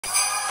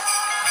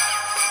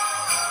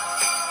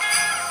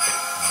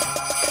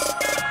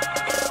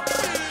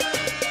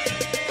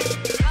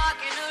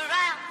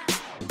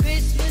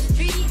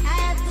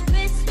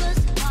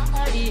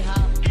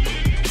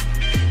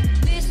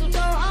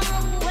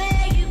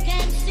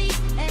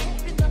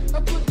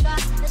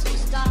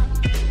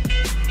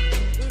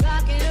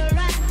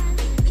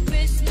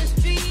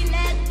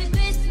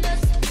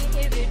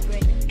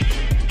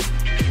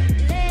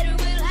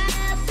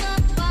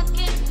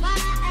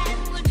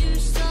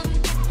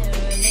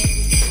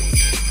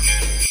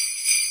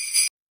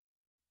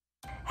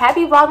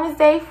Happy Vlogmas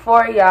Day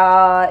for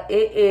y'all.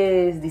 It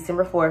is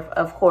December 4th,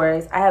 of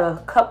course. I have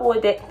a couple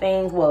of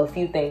things, well, a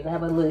few things. I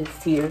have a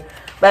list here.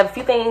 But I have a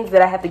few things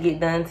that I have to get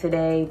done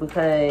today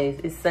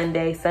because it's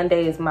Sunday.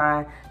 Sunday is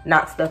my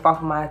knock stuff off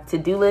of my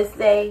to-do list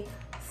day.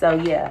 So,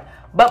 yeah.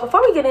 But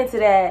before we get into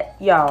that,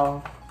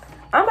 y'all,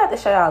 I'm about to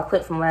show y'all a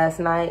clip from last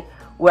night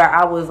where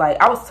I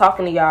was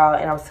talking to y'all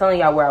and I was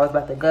telling y'all where I was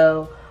about to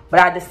go.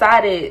 But I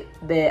decided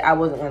that I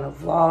wasn't going to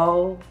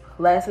vlog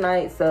last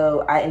night,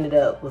 so I ended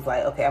up was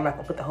like, okay, I'm not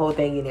gonna put the whole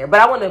thing in there,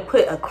 but I want to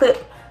put a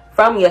clip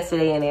from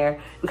yesterday in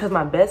there because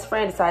my best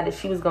friend decided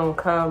she was gonna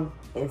come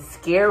and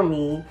scare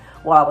me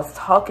while I was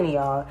talking to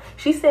y'all.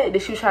 She said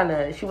that she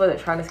wasn't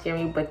trying to scare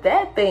me, but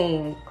that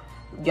thing,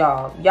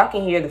 y'all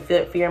can hear the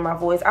fear in my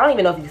voice. I don't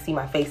even know if you can see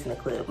my face in the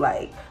clip,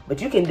 like,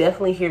 but you can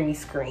definitely hear me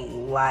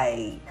scream,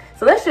 like.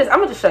 So I'm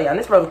gonna just show y'all.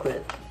 Let's roll the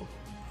clip.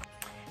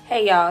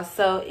 Hey y'all,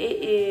 so it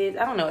is,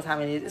 I don't know what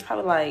time it is. It's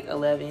probably like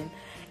 11.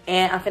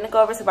 And I'm finna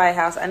go over to my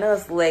house. I know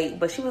it's late,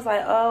 but she was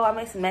like, oh, I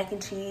made some mac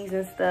and cheese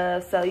and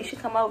stuff, so you should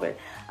come over.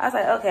 I was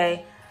like,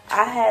 okay.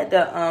 I had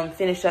to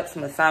finish up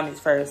some assignments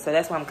first, so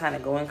that's why I'm kind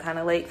of going kind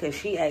of late, because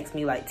she asked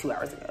me like 2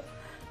 hours ago.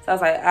 So I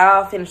was like,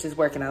 I'll finish this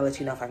work and I'll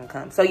let you know if I can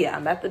come. So yeah,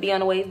 I'm about to be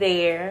on the way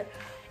there.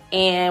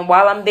 And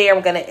while I'm there,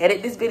 I'm gonna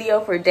edit this video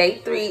for day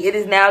 3. It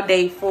is now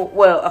day 4.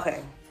 Well,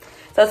 okay.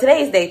 So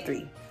today is day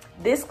 3.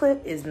 This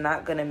clip is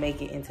not gonna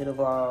make it into the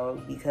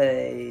vlog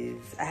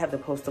because I have to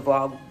post the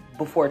vlog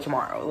before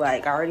tomorrow.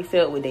 Like, I already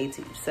filled with day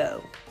 2,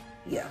 so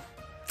yeah.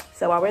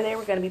 So while we're there,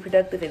 we're gonna be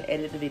productive and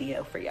edit the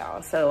video for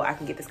y'all so I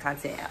can get this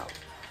content out.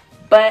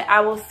 But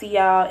I will see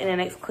y'all in the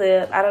next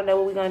clip. I don't know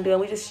what we're gonna do,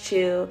 and we just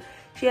chill.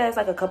 She has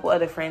like a couple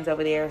other friends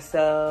over there,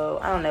 so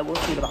I don't know, we'll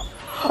see about.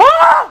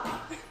 Ah!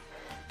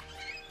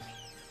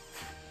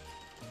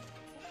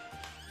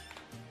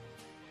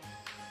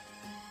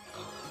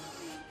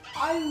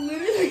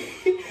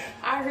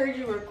 I heard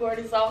you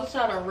recording, so I was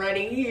trying to run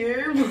in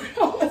here, but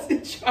I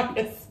wasn't trying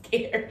to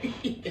scare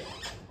you.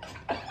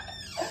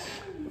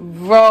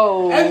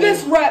 Bro. And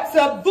this wraps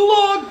up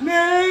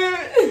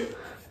Vlogmas.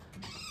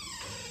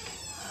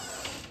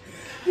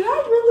 Did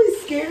I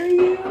really scare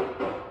you?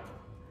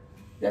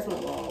 That's my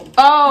mom.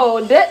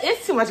 Oh,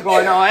 it's too much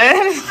going on.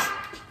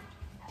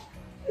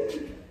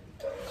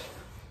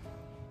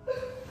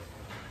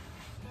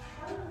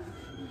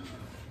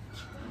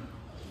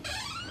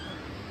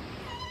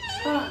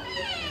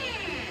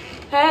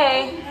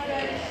 Hey.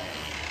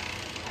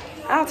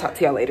 I'll talk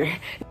to y'all later.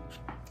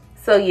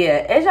 So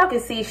yeah, as y'all can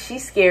see, she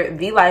scared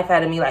the life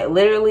out of me. Like,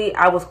 literally,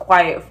 I was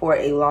quiet for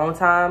a long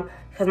time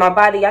because my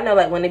body, y'all know,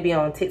 like when they be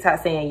on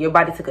TikTok saying your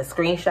body took a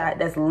screenshot,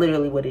 that's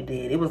literally what it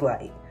did. It was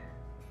like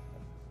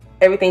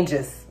everything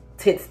just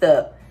tensed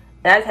up.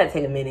 And I just had to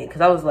take a minute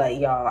because I was like,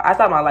 y'all, I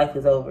thought my life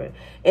was over.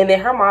 And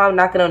then her mom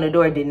knocking on the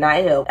door did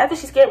not help. After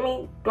she scared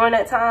me during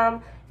that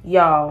time,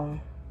 y'all,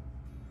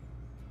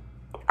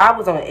 I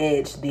was on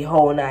edge the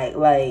whole night.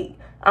 Like,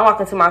 I'm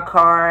walking to my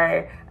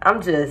car, I'm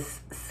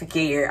just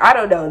scared. I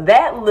don't know,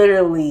 that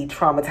literally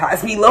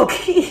traumatized me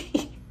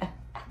low-key.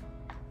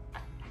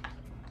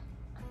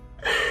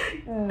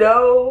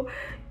 No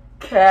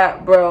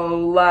cap,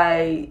 bro.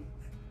 Like,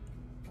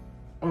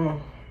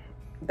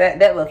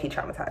 that low-key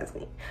traumatized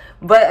me.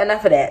 But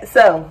enough of that.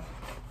 So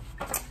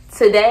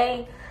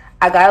today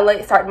I got a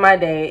late start to my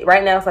day.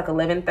 Right now it's like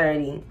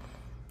 11:30.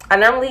 I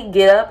normally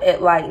get up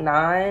at like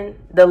 9.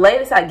 The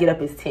latest I get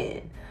up is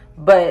 10.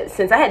 But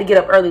since I had to get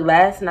up early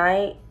last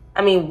night,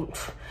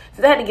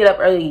 since I had to get up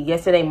early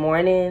yesterday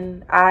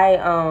morning, I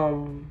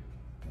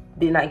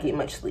did not get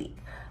much sleep.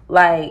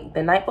 Like,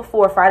 the night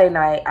before, Friday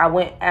night, I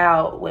went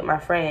out with my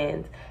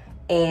friends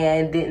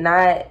and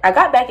I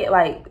got back at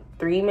like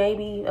 3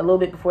 maybe, a little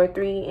bit before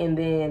 3, and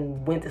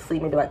then went to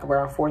sleep maybe like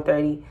around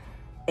 4:30.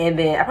 And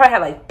then I probably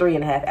had like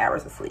 3.5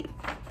 hours of sleep.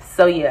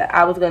 So yeah,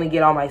 I was gonna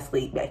get all my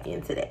sleep back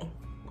in today.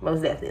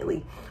 Most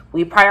definitely.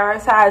 We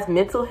prioritize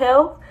mental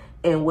health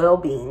and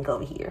well-being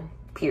over here,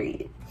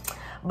 period.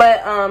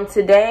 But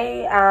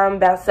today I'm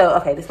about, so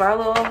okay, this is my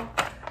little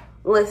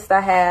list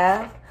I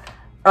have.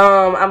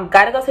 I'm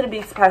gotta go to the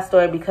beauty supply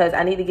store because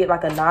I need to get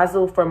like a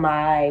nozzle for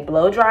my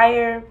blow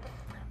dryer.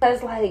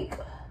 Because like,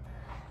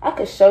 I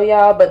could show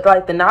y'all, but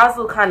like the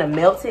nozzle kind of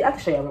melted. I can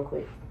show y'all real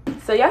quick.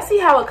 So y'all see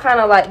how it kind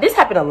of like, this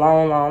happened a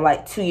long,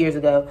 like 2 years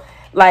ago.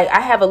 Like,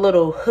 I have a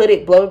little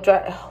hooded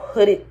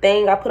hooded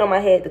thing I put on my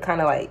head to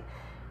kind of like,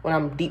 when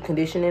I'm deep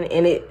conditioning,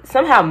 and it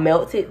somehow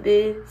melted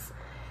this.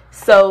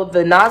 So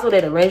the nozzle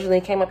that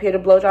originally came up here to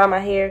blow dry my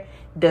hair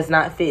does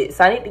not fit.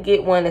 So I need to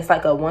get one that's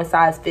like a one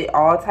size fit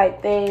all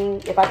type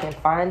thing, if I can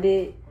find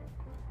it.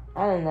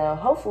 I don't know,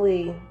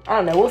 hopefully, I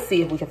don't know, we'll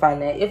see if we can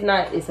find that. If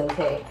not, it's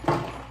okay.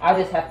 I'll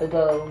just have to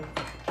go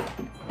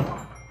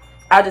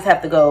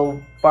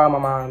borrow my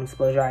mom's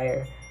blow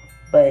dryer.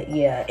 But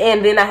yeah,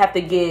 and then I have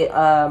to get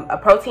a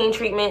protein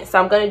treatment. So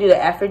I'm gonna do the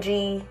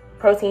Aphogee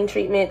protein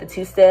treatment, the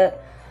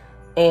 2-step.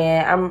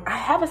 And I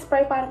have a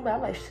spray bottle, but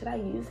I'm like, should I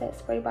use that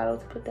spray bottle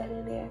to put that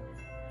in there?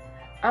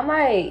 I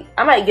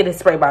might get a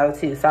spray bottle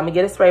too. So I'm gonna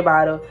get a spray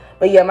bottle.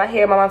 But yeah, my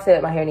mom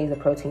said my hair needs a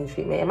protein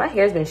treatment. And my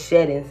hair's been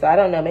shedding. So I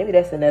don't know. Maybe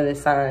that's another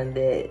sign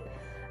that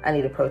I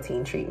need a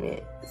protein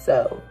treatment.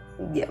 So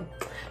yeah.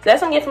 So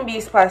that's what I'm getting from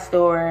beauty supply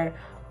store.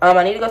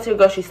 I need to go to the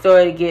grocery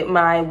store to get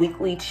my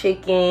weekly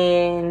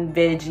chicken,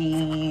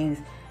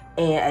 veggies,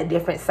 and a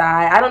different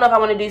side. I don't know if I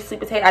want to do sweet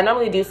potato. I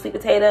normally do sweet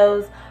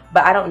potatoes,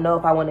 but I don't know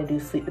if I want to do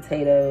sweet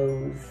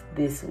potatoes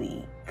this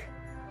week.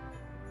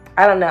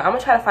 I don't know. I'm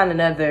gonna try to find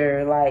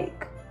another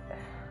like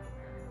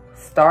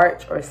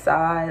starch or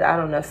side. I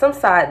don't know, some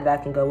side that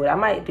I can go with. I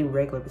might do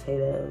regular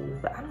potatoes,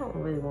 but I don't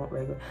really want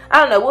regular. I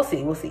don't know. We'll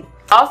see.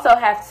 I also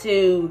have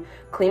to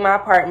clean my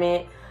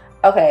apartment.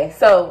 Okay,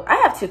 so I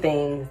have two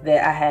things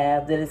that I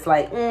have that it's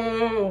like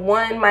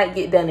one might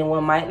get done and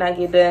one might not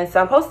get done.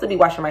 So I'm supposed to be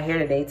washing my hair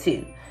today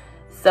too.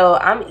 So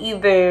I'm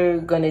either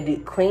gonna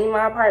clean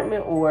my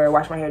apartment or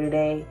wash my hair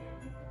today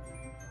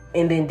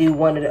and then do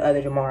one or the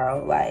other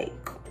tomorrow. Like,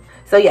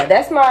 so yeah,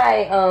 that's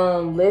my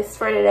list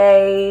for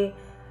today.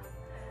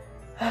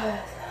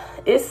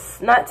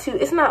 It's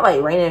not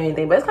like raining or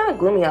anything, but it's kind of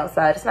gloomy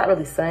outside. It's not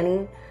really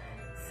sunny.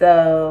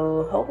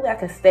 So hopefully I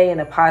can stay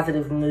in a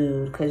positive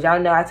mood, because y'all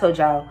know I told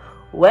y'all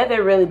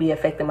weather really be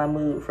affecting my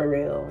mood for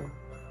real.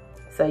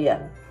 So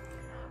yeah.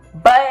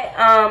 But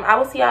I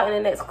will see y'all in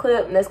the next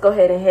clip. Let's go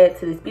ahead and head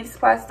to this beauty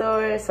supply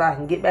store so I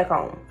can get back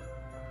home.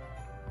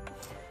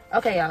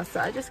 Okay, y'all, so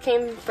I just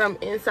came from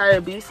inside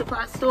the beauty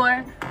supply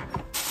store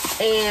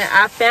and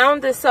I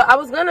found this. So I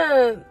was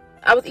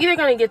either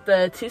gonna get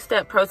the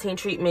 2-step protein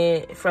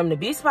treatment from the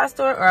beauty supply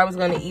store, or I was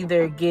gonna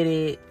either get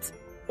it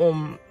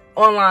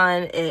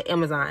online at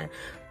Amazon.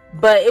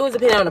 But it was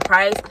depending on the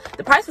price.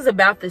 The price was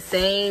about the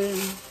same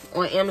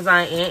on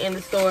Amazon and in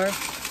the store.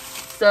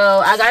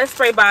 So I got a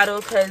spray bottle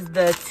because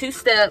the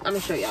 2-step, let me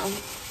show y'all.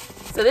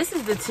 So this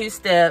is the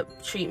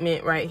 2-step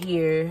treatment right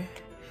here. And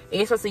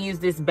you're supposed to use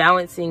this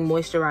balancing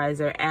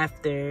moisturizer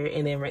after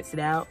and then rinse it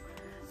out,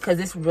 because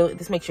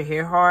this makes your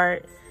hair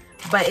hard,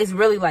 but it's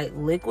really like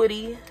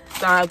liquidy.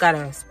 So I've got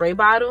a spray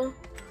bottle.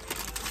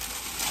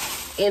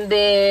 And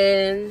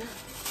then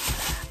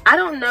I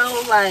don't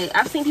know, like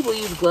I've seen people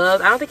use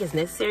gloves. I don't think it's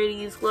necessary to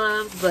use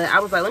gloves, but I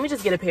was like, let me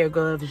just get a pair of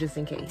gloves just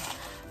in case.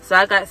 So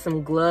I got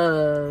some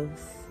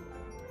gloves.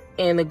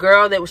 And the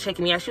girl that was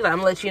checking me out, she was like, I'm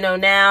gonna let you know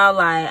now,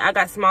 like I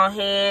got small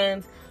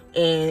hands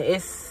and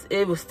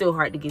it was still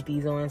hard to get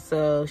these on.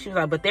 So she was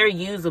like, but they're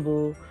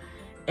usable.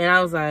 And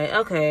I was like,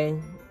 okay,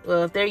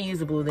 well, if they're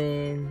usable,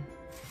 then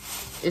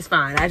it's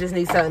fine. I just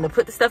need something to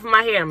put the stuff in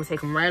my hair. I'm gonna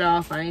take them right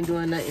off. I ain't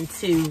doing nothing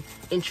too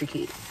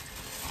intricate.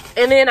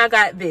 And then I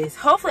got this.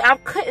 Hopefully, I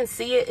couldn't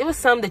see it. It was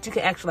some that you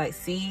could actually like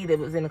see that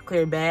was in a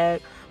clear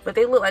bag, but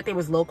they looked like they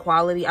was low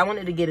quality. I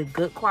wanted to get a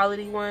good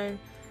quality one.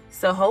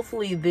 So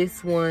hopefully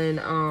this one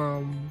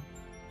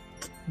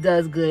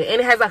does good. And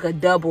it has like a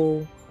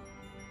double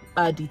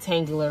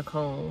detangler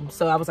comb.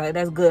 So I was like,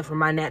 that's good for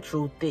my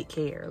natural thick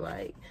hair.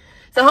 Like,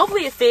 so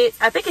hopefully it fits.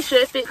 I think it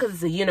should fit because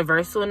it's a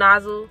universal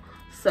nozzle.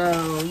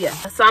 So yeah.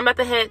 So I'm about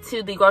to head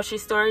to the grocery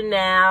store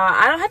now.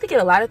 I don't have to get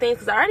a lot of things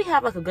because I already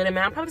have like a good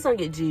amount. I'm probably just gonna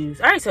get juice.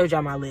 I already told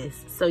y'all my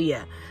list. So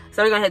yeah.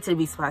 So we're gonna head to the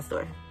beauty supply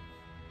store.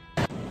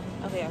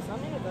 Okay, so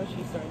I'm in the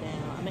grocery store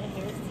now. I'm at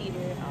Harris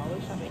Teeter. I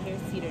always shop at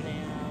Harris Teeter now.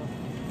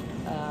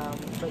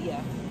 But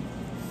yeah,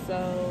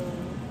 so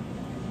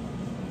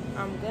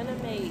I'm gonna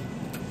make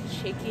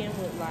chicken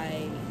with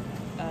like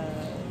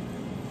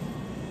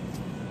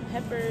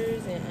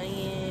peppers and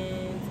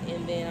onions,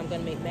 and then I'm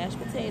gonna make mashed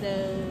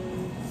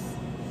potatoes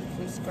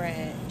from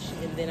scratch,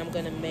 and then I'm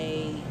gonna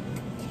make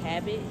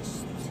cabbage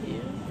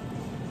too.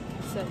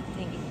 So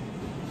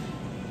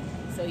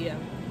yeah,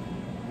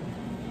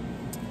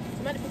 so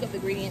I'm gonna pick up the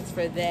ingredients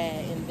for that,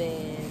 and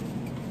then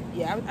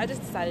yeah, I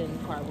just decided in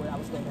the car what I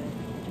was gonna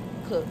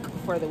cook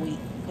for the week,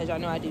 because y'all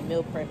know I do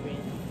meal prepping.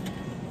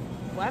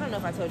 Well, I don't know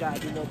if I told y'all I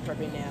do meal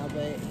prepping now,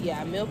 but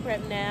yeah, I meal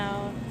prep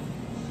now,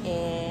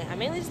 and I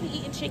mainly just be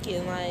eating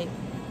chicken. Like,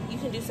 you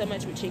can do so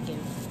much with chicken.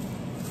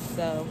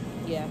 So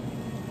yeah,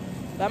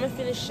 but I'm gonna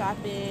finish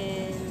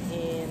shopping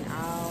and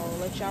I'll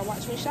let y'all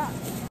watch me shop.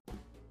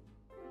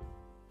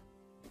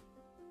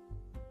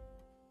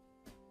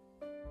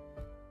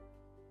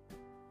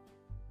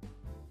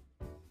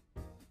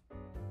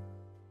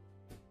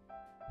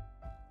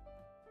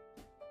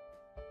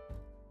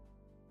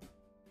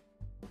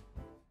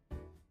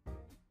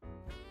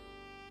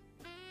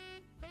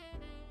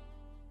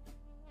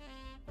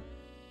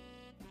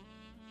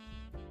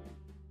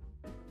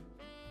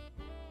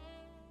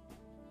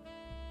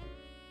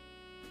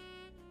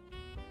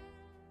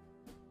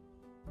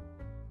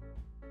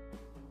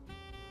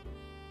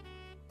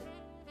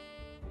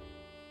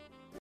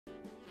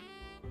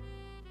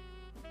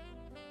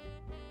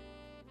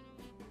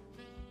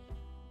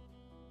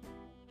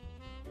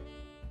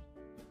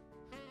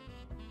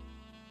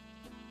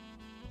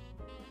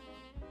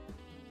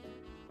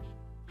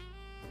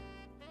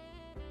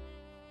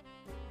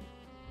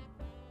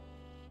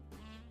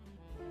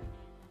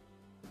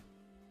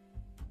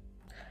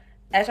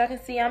 As y'all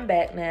can see, I'm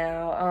back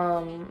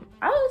now.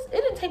 It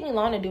didn't take me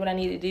long to do what I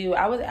need to do.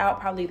 I was out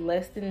probably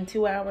less than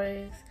 2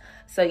 hours.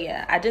 So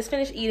yeah, I just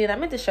finished eating. I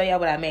meant to show y'all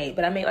what I made,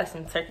 but I made like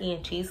some turkey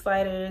and cheese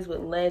sliders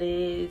with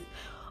lettuce,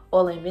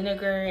 oil and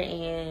vinegar,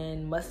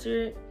 and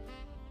mustard.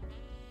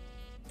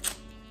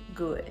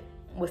 Good.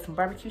 With some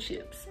barbecue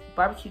chips.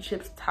 Barbecue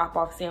chips top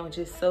off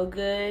sandwiches, so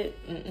good.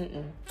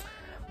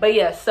 But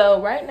yeah,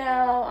 so right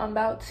now I'm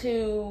about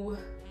to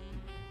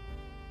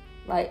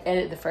like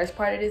edit the first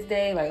part of this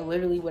day, like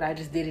literally what I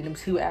just did in them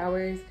 2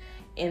 hours.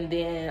 And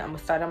then I'm gonna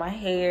start on my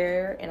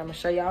hair and I'm gonna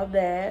show y'all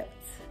that.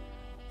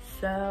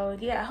 So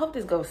yeah, I hope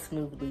this goes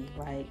smoothly.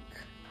 Like,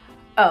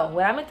 oh,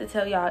 what I meant to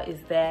tell y'all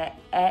is that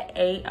at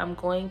 8 I'm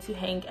going to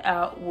hang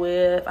out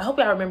with, I hope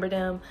y'all remember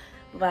them,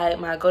 like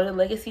my Go to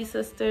Legacy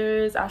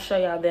sisters. I'll show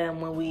y'all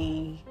them when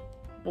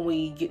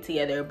we get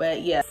together.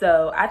 But yeah,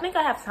 so I think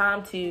I have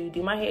time to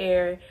do my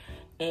hair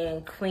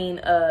and clean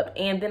up,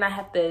 and then I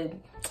have to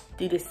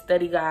do this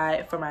study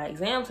guide for my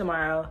exam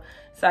tomorrow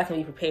so I can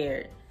be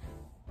prepared.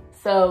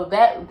 So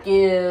that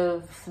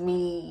gives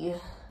me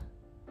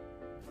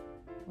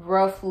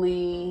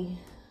roughly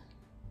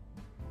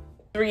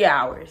 3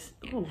 hours.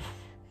 Oof.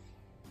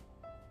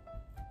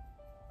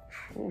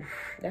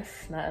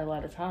 That's not a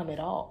lot of time at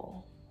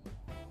all.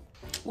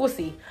 We'll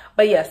see.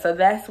 But yeah, so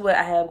that's what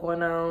I have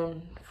going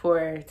on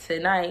for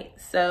tonight.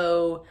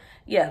 So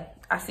yeah,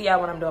 I'll see y'all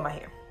when I'm doing my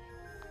hair.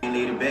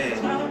 Need a bag,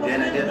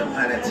 then I did a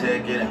pint of tea,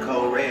 get a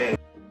cold rag.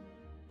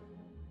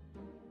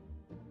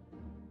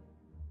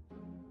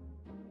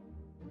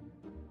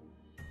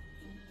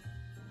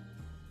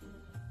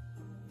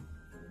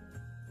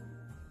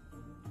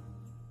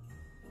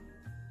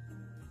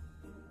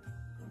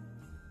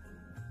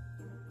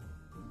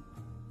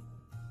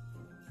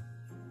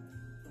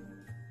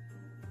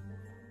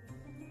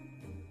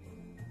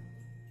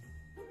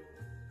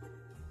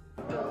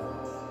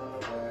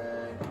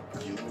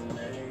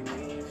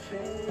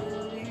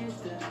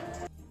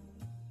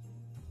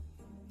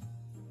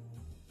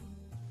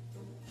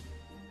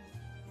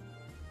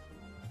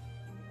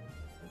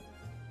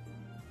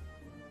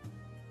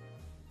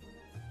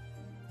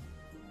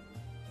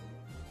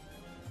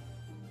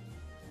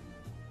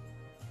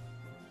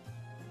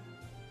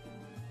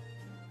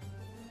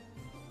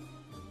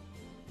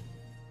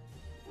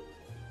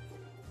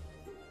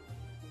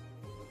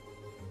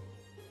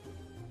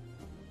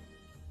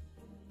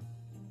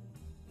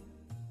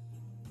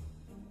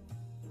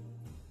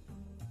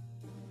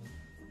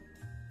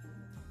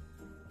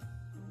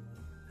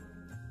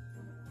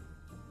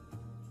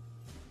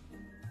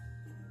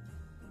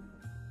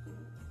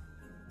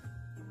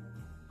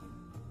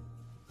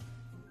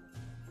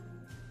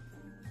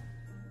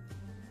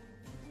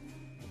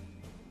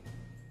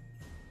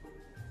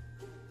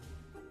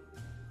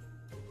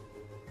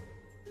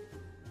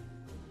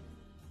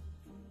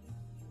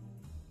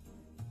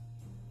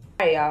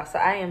 Alright y'all, so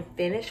I am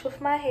finished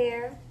with my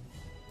hair.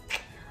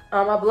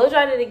 I blow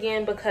dried it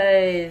again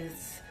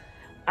because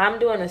I'm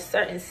doing a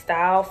certain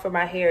style for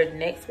my hair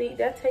next week.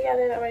 Did I tell y'all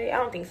that already? I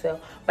don't think so.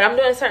 But I'm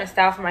doing a certain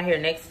style for my hair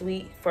next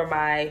week for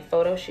my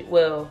photo shoot.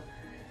 Well,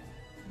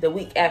 the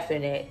week after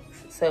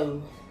next.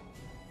 So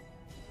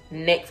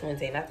next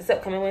Wednesday, not this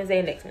upcoming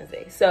Wednesday, next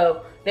Wednesday.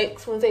 So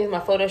next Wednesday is my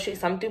photo shoot.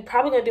 So I'm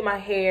probably gonna do my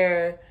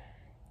hair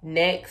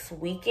next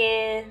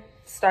weekend.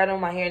 Start on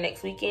my hair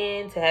next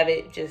weekend to have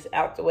it just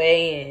out the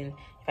way, and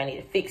if I need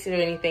to fix it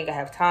or anything, I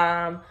have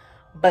time.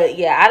 But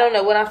yeah, I don't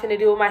know what I'm finna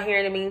do with my hair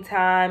in the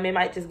meantime. It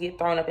might just get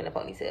thrown up in a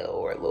ponytail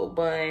or a little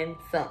bun,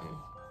 something.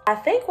 I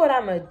think what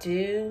I'm gonna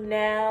do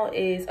now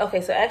is, okay,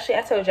 so actually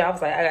I told y'all I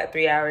was like, I got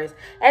 3 hours.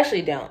 I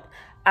actually don't.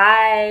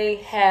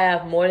 I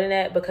have more than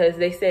that because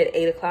they said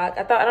 8 o'clock.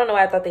 I don't know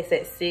why I thought they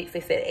said 6, they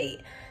said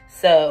 8.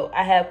 So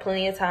I have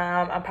plenty of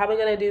time. I'm probably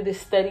gonna do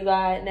this study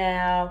guide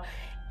now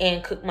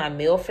and cook my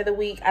meal for the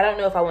week. I don't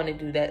know if I want to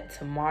do that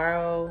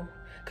tomorrow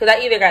because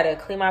I either got to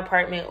clean my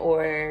apartment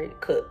or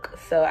cook.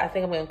 So I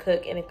think I'm going to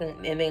cook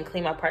and then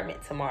clean my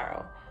apartment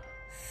tomorrow.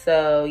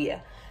 So yeah.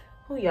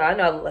 Oh y'all, I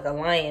know I look like a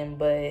lion,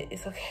 but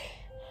it's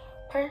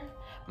okay.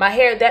 My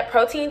hair, that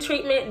protein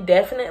treatment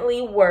definitely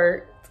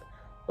worked.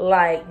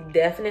 Like,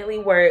 definitely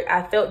worked.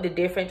 I felt the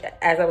difference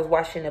as I was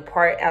washing the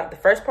part out. The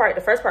first part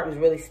was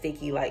really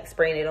sticky, like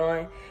spraying it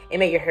on. It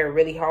made your hair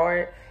really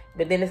hard.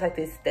 But then it's like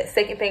that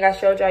second thing I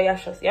showed y'all,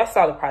 y'all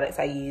saw the products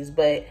I used,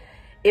 but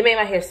it made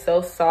my hair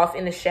so soft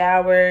in the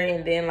shower.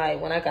 And then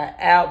like when I got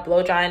out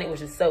blow drying, it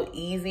was just so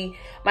easy.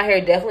 My hair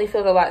definitely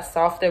feels a lot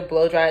softer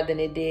blow dried than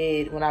it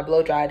did when I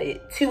blow dried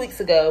it 2 weeks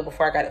ago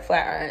before I got it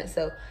flat ironed.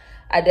 So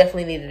I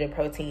definitely needed a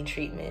protein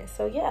treatment.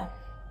 So yeah.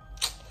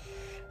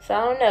 So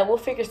I don't know, we'll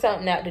figure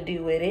something out to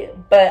do with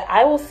it. But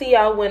I will see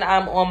y'all when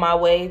I'm on my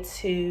way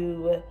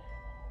to,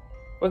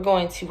 we're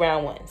going to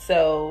round 1.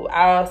 So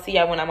I'll see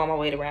y'all when I'm on my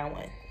way to round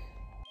 1.